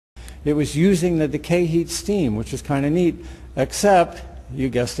It was using the decay heat steam, which is kind of neat, except, you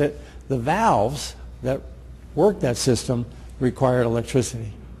guessed it, the valves that worked that system required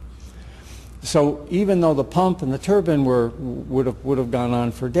electricity. So even though the pump and the turbine would have gone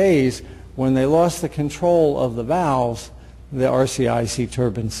on for days, when they lost the control of the valves, the RCIC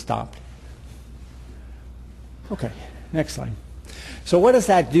turbine stopped. Okay, next slide. So what does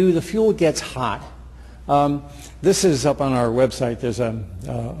that do? The fuel gets hot. This is up on our website. There's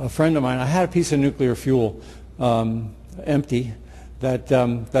a friend of mine. I had a piece of nuclear fuel empty that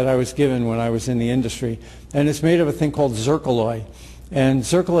I was given when I was in the industry, and it's made of a thing called zircaloy. And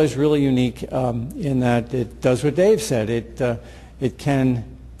zircaloy is really unique in that it does what Dave said. It can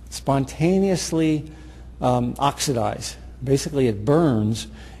spontaneously oxidize. Basically, it burns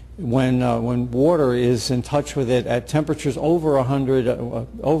when water is in touch with it at temperatures over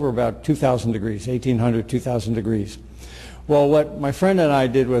about 2,000 degrees, 1,800, 2,000 degrees. Well, what my friend and I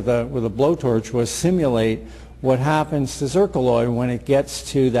did with a blowtorch was simulate what happens to zircaloy when it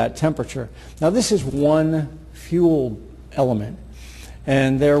gets to that temperature. Now, this is one fuel element,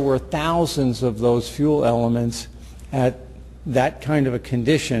 and there were thousands of those fuel elements at that kind of a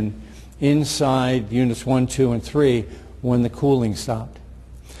condition inside units 1, 2, and 3 when the cooling stopped.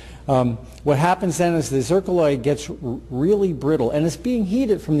 What happens then is the zircaloy gets really brittle, and it's being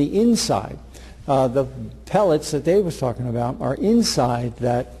heated from the inside. The pellets that Dave was talking about are inside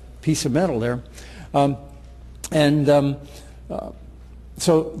that piece of metal there.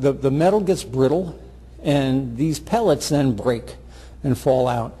 So the metal gets brittle, and these pellets then break and fall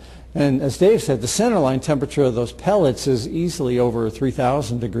out. And as Dave said, the centerline temperature of those pellets is easily over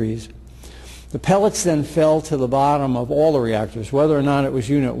 3,000 degrees. The pellets then fell to the bottom of all the reactors, whether or not it was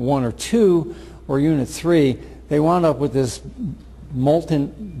unit 1 or 2 or unit 3. They wound up with this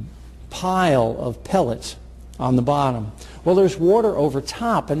molten pile of pellets on the bottom. Well, there's water over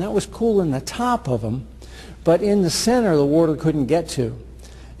top, and that was cooling the top of them, but in the center the water couldn't get to.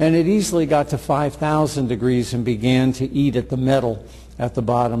 And it easily got to 5,000 degrees and began to eat at the metal at the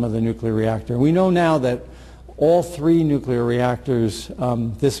bottom of the nuclear reactor. We know now that all 3 nuclear reactors,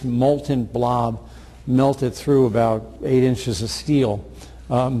 this molten blob melted through about 8 inches of steel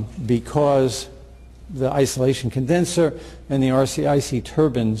because the isolation condenser and the RCIC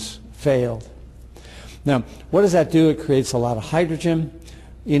turbines failed. Now, what does that do? It creates a lot of hydrogen.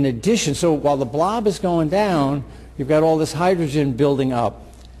 In addition, so while the blob is going down, you've got all this hydrogen building up.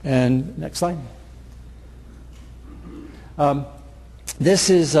 And next slide.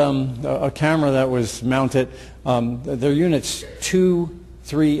 This is a camera that was mounted. They're units 2,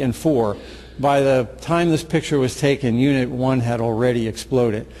 3, and 4. By the time this picture was taken, unit 1 had already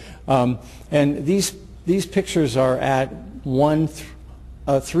exploded. And these pictures are at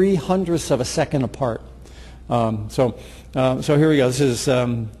 1/300th of a second apart. So here we go. This is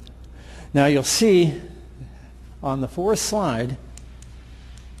now you'll see on the 4th slide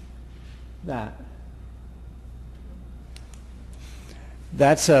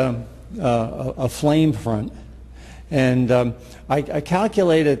that's a flame front. And I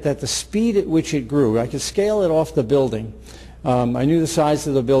calculated that the speed at which it grew, I could scale it off the building. I knew the size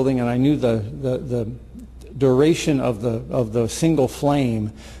of the building, and I knew the duration of the single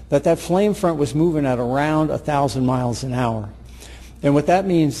flame, that flame front was moving at around 1,000 miles an hour. And what that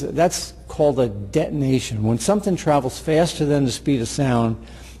means, that's called a detonation. When something travels faster than the speed of sound,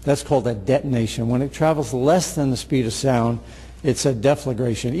 that's called a detonation. When it travels less than the speed of sound, it's a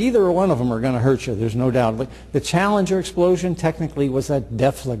deflagration. Either one of them are going to hurt you, there's no doubt. The Challenger explosion technically was a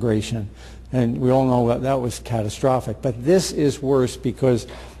deflagration, and we all know that was catastrophic. But this is worse because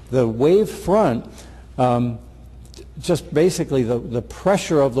the wave front, just basically the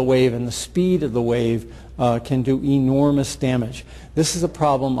pressure of the wave and the speed of the wave can do enormous damage. This is a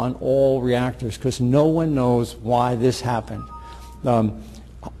problem on all reactors because no one knows why this happened.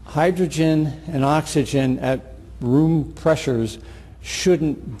 Hydrogen and oxygen at room pressures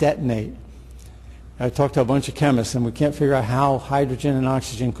shouldn't detonate. I talked to a bunch of chemists, and we can't figure out how hydrogen and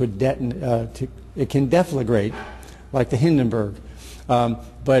oxygen could detonate. It can deflagrate, like the Hindenburg,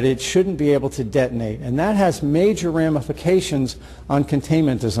 but it shouldn't be able to detonate. And that has major ramifications on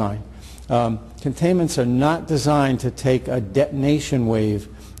containment design. Containments are not designed to take a detonation wave,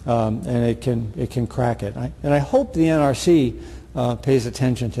 and it can crack it. And I hope the NRC pays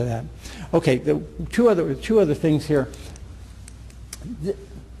attention to that. Okay, two other things here.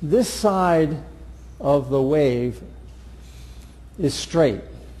 This side of the wave is straight,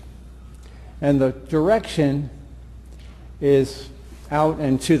 and the direction is out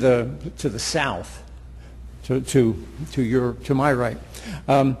and to the south, to my right,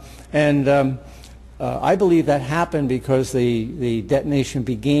 I believe that happened because the detonation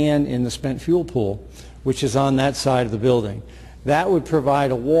began in the spent fuel pool, which is on that side of the building. That would provide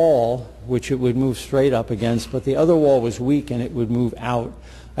a wall which it would move straight up against, but the other wall was weak and it would move out.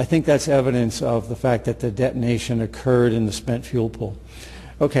 I think that's evidence of the fact that the detonation occurred in the spent fuel pool.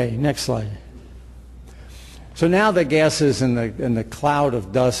 Okay, next slide. So now the gases and the cloud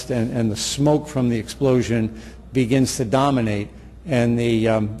of dust and the smoke from the explosion begins to dominate, and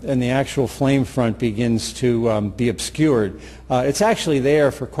the actual flame front begins to be obscured. It's actually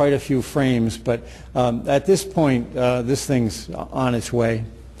there for quite a few frames, but at this point, this thing's on its way.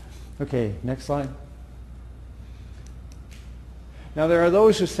 Okay, next slide. Now there are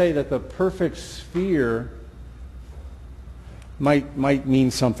those who say that the perfect sphere might mean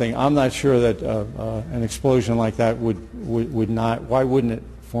something. I'm not sure that an explosion like that would not. Why wouldn't it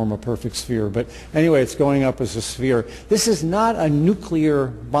form a perfect sphere? But anyway, it's going up as a sphere. This is not a nuclear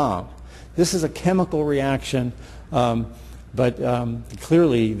bomb. This is a chemical reaction, but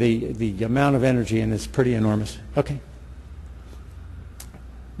clearly the amount of energy in it is pretty enormous. Okay.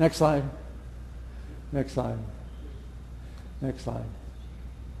 Next slide. Next slide. Next slide.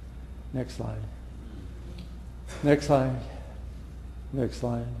 Next slide. Next slide. Next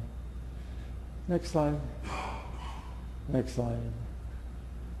slide. Next slide. Next slide.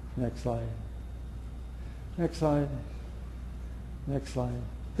 Next slide. Next slide. Next slide.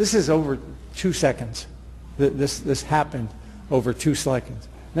 This is over 2 seconds. This happened over 2 seconds.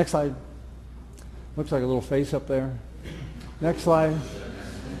 Next slide. Looks like a little face up there. Next slide.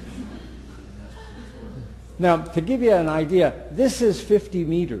 Now, to give you an idea, this is 50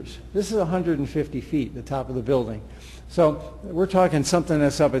 meters. This is 150 feet, the top of the building. So we're talking something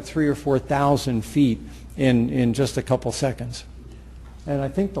that's up at 3,000 or 4,000 feet in just a couple seconds. And I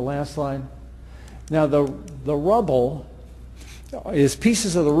think the last slide. Now, the rubble is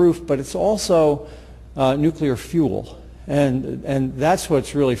pieces of the roof, but it's also nuclear fuel. And that's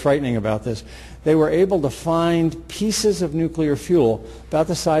what's really frightening about this. They were able to find pieces of nuclear fuel about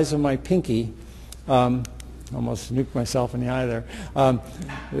the size of my pinky. Almost nuked myself in the eye there.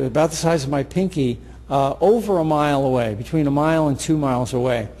 About the size of my pinky, over a mile away, between 1 mile and 2 miles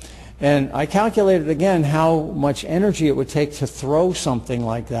away. And I calculated again how much energy it would take to throw something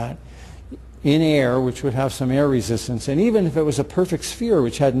like that in air, which would have some air resistance. And even if it was a perfect sphere,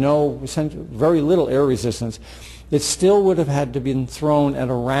 which had very little air resistance, it still would have had to be thrown at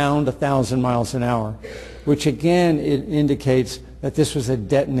around 1,000 miles an hour, which again it indicates that this was a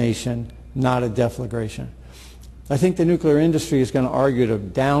detonation, not a deflagration. I think the nuclear industry is going to argue to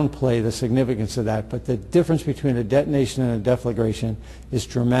downplay the significance of that, but the difference between a detonation and a deflagration is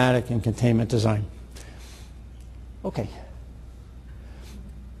dramatic in containment design. Okay.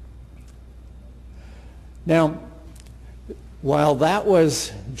 Now, while that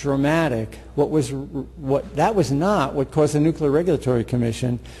was dramatic, that was not what caused the Nuclear Regulatory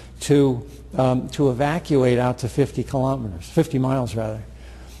Commission to evacuate out to 50 miles rather.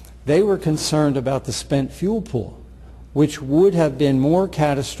 They were concerned about the spent fuel pool, which would have been more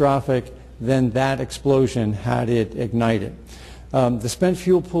catastrophic than that explosion had it ignited. The spent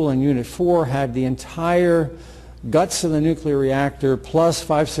fuel pool in Unit 4 had the entire guts of the nuclear reactor plus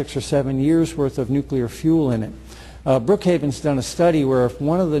 5, 6, or 7 years worth of nuclear fuel in it. Brookhaven's done a study where if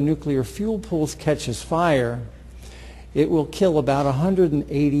one of the nuclear fuel pools catches fire, it will kill about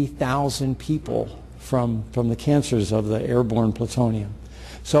 180,000 people from the cancers of the airborne plutonium.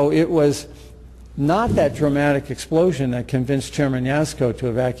 So it was not that dramatic explosion that convinced Chairman Yasko to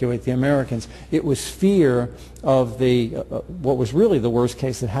evacuate the Americans. It was fear of what was really the worst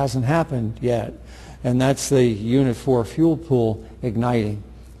case that hasn't happened yet, and that's the Unit 4 fuel pool igniting.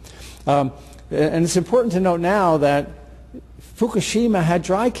 And it's important to note now that Fukushima had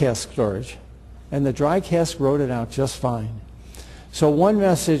dry cask storage, and the dry cask wrote it out just fine. So one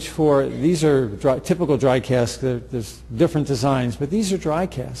message for, these are typical dry casks, there's different designs, but these are dry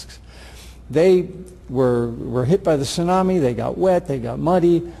casks. They were hit by the tsunami, they got wet, they got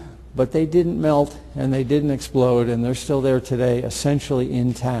muddy, but they didn't melt and they didn't explode, and they're still there today, essentially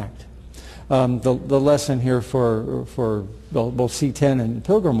intact. The lesson here for both C-10 and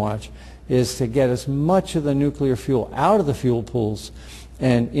Pilgrim Watch is to get as much of the nuclear fuel out of the fuel pools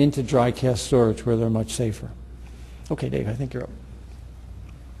and into dry cask storage where they're much safer. Okay, Dave, I think you're up.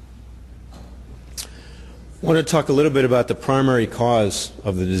 I want to talk a little bit about the primary cause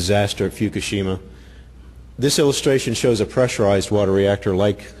of the disaster at Fukushima. This illustration shows a pressurized water reactor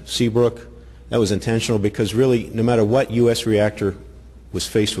like Seabrook. That was intentional because really no matter what U.S. reactor was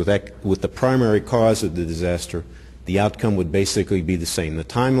faced with the primary cause of the disaster, the outcome would basically be the same. The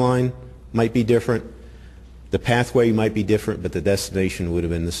timeline might be different, the pathway might be different, but the destination would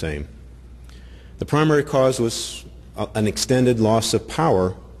have been the same. The primary cause was an extended loss of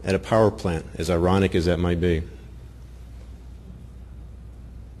power at a power plant, as ironic as that might be.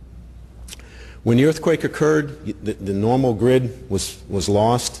 When the earthquake occurred, the normal grid was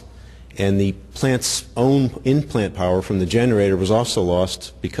lost, and the plant's own in-plant power from the generator was also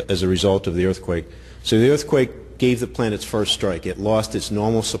lost as a result of the earthquake. So the earthquake gave the plant its first strike. It lost its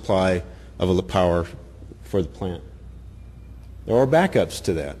normal supply of power for the plant. There are backups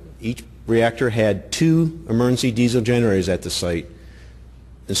to that. Each reactor had 2 emergency diesel generators at the site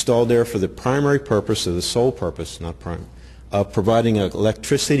installed there for the primary purpose, or the sole purpose, not prime, of providing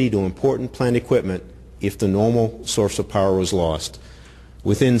electricity to important plant equipment if the normal source of power was lost.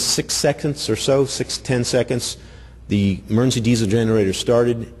 Within 6 seconds or so, 6 to 10 seconds, the emergency diesel generator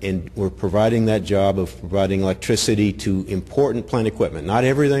started and were providing that job of providing electricity to important plant equipment. Not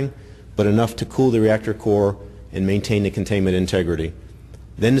everything, but enough to cool the reactor core and maintain the containment integrity.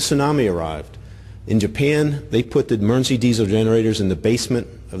 Then the tsunami arrived. In Japan, they put the emergency diesel generators in the basement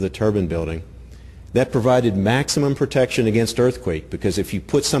of the turbine building. That provided maximum protection against earthquake, because if you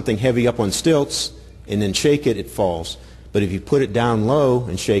put something heavy up on stilts and then shake it, it falls. But if you put it down low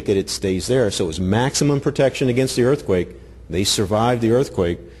and shake it, it stays there. So it was maximum protection against the earthquake. They survived the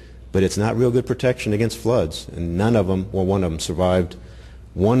earthquake, but it's not real good protection against floods. And none of them, well, one of them survived.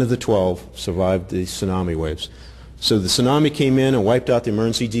 One of the 12 survived the tsunami waves. So the tsunami came in and wiped out the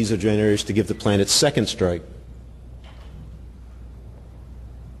emergency diesel generators to give the plant its second strike.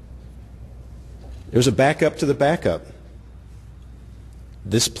 There's a backup to the backup.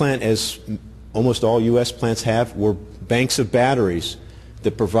 This plant, as almost all U.S. plants have, were banks of batteries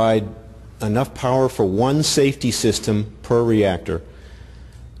that provide enough power for one safety system per reactor.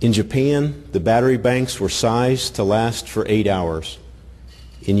 In Japan, the battery banks were sized to last for 8 hours.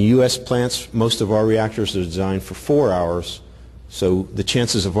 In U.S. plants, most of our reactors are designed for 4 hours, so the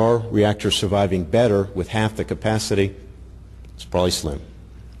chances of our reactor surviving better with half the capacity is probably slim.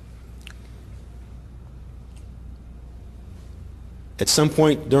 At some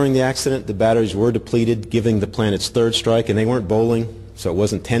point during the accident, the batteries were depleted, giving the plant its third strike, and they weren't bowling, so it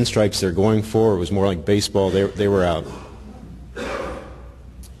wasn't 10 strikes they're going for. It was more like baseball. They were out.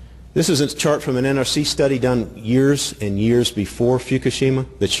 This is a chart from an NRC study done years and years before Fukushima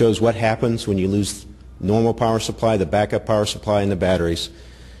that shows what happens when you lose normal power supply, the backup power supply, and the batteries.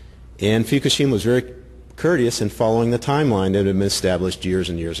 And Fukushima was very courteous in following the timeline that had been established years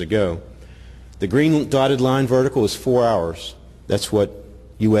and years ago. The green dotted line vertical is 4 hours. That's what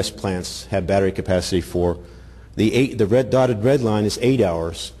U.S. plants have battery capacity for. The red dotted red line is 8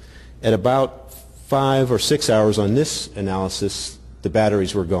 hours. At about 5 or 6 hours on this analysis, the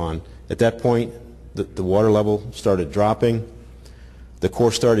batteries were gone. At that point, the water level started dropping. The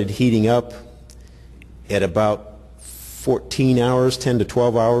core started heating up. At about 14 hours, 10 to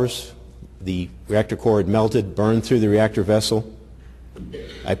 12 hours, the reactor core had melted, burned through the reactor vessel.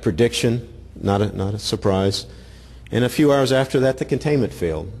 A prediction, not a surprise. And a few hours after that, the containment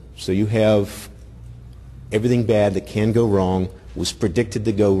failed. So you have everything bad that can go wrong was predicted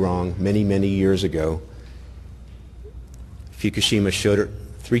to go wrong many, many years ago. Fukushima showed it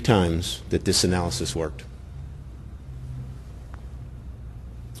 3 times that this analysis worked.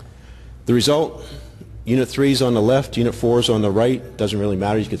 The result, Unit 3 is on the left, Unit 4 is on the right. Doesn't really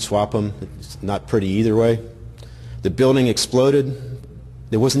matter, you could swap them. It's not pretty either way. The building exploded.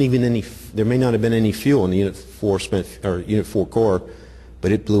 There wasn't even any, there may not have been any fuel in the Unit 4 core,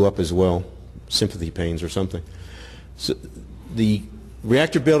 but it blew up as well. Sympathy pains or something. So the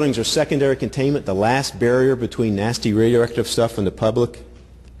reactor buildings are secondary containment, the last barrier between nasty radioactive stuff and the public,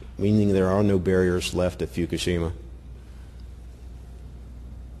 meaning there are no barriers left at Fukushima.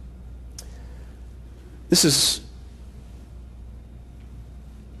 This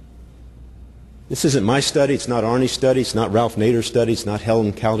isn't my study, it's not Arnie's study, it's not Ralph Nader's study, it's not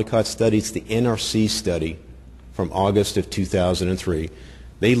Helen Caldicott's study, it's the NRC study from August of 2003.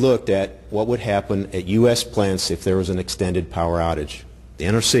 They looked at what would happen at U.S. plants if there was an extended power outage. The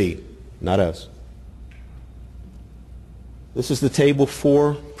NRC, not us. This is the table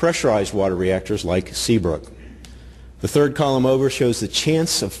for pressurized water reactors like Seabrook. The third column over shows the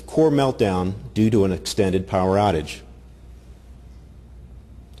chance of core meltdown due to an extended power outage.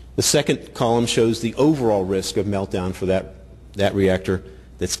 The second column shows the overall risk of meltdown for that reactor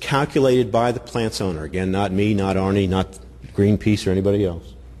that's calculated by the plant's owner. Again, not me, not Arnie, not Greenpeace or anybody else.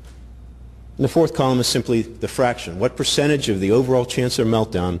 And the fourth column is simply the fraction. What percentage of the overall chance of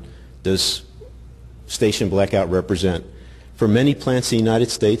meltdown does station blackout represent? For many plants in the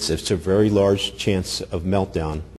United States, it's a very large chance of meltdown.